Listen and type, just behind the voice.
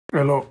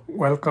Hello,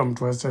 welcome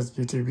to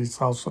SSGTV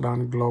South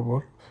Sudan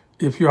Global.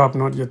 If you have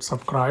not yet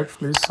subscribed,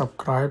 please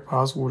subscribe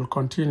as we'll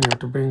continue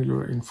to bring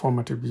you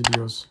informative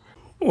videos.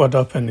 What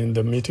happened in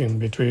the meeting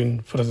between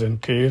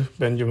President Kiir,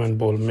 Benjamin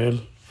Bol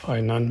Mel,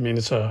 Finance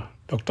Minister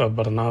Dr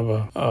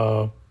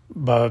Barnaba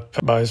Bak,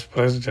 Vice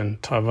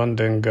President Taban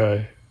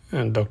Deng,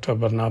 and Dr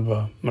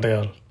Barnaba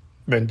Marial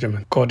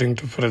Benjamin. According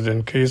to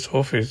President Kiir's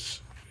office,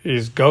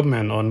 his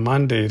government on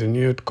Monday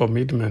renewed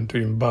commitment to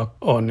embark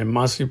on a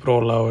massive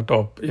rollout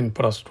of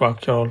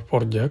infrastructural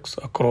projects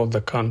across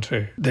the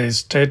country. The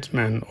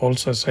statement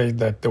also said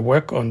that the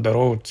work on the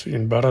roads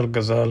in Bahr el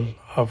Ghazal,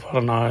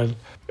 Nile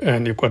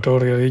and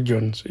Equatoria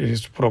regions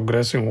is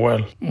progressing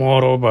well.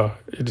 Moreover,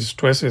 it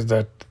stresses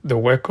that the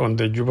work on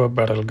the Juba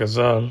Bahr el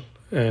Ghazal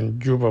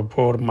and Juba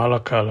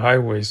Bor-Malakal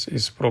highways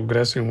is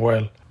progressing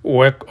well.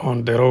 Work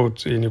on the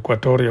roads in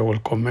Equatoria will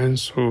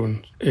commence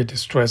soon, it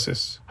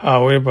stresses.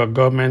 However,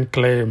 government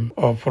claim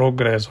of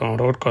progress on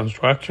road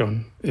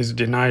construction is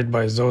denied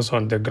by those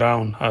on the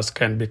ground, as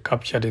can be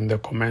captured in the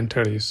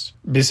commentaries.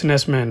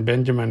 Businessman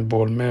Benjamin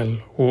Bol Mel,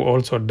 who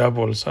also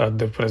doubles as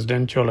the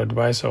presidential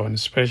advisor on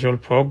special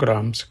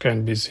programs,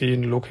 can be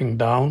seen looking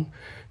down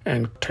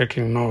and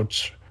taking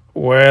notes,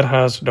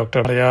 whereas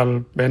Dr.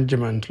 Marial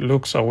Benjamin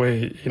looks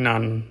away in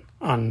an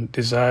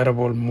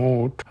undesirable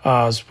mood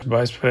as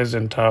Vice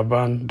President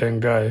Taban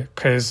Deng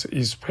casts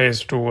his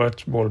face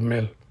towards Bol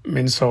Mel.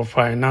 Minister of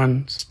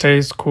Finance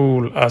stays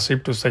cool as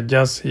if to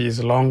suggest he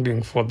is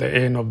longing for the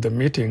end of the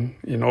meeting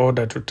in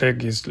order to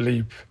take his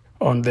leave.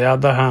 On the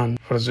other hand,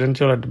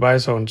 Presidential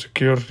Advisor on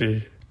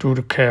Security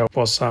Dr Kiir,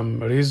 for some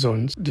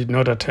reasons, did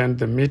not attend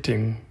the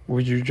meeting,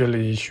 which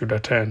usually he should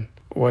attend.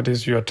 What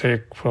is your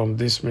take from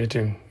this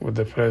meeting with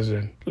the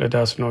President? Let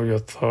us know your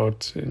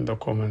thoughts in the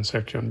comment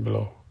section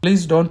below.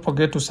 Please don't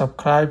forget to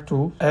subscribe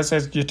to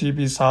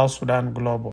SSGTV South Sudan Global.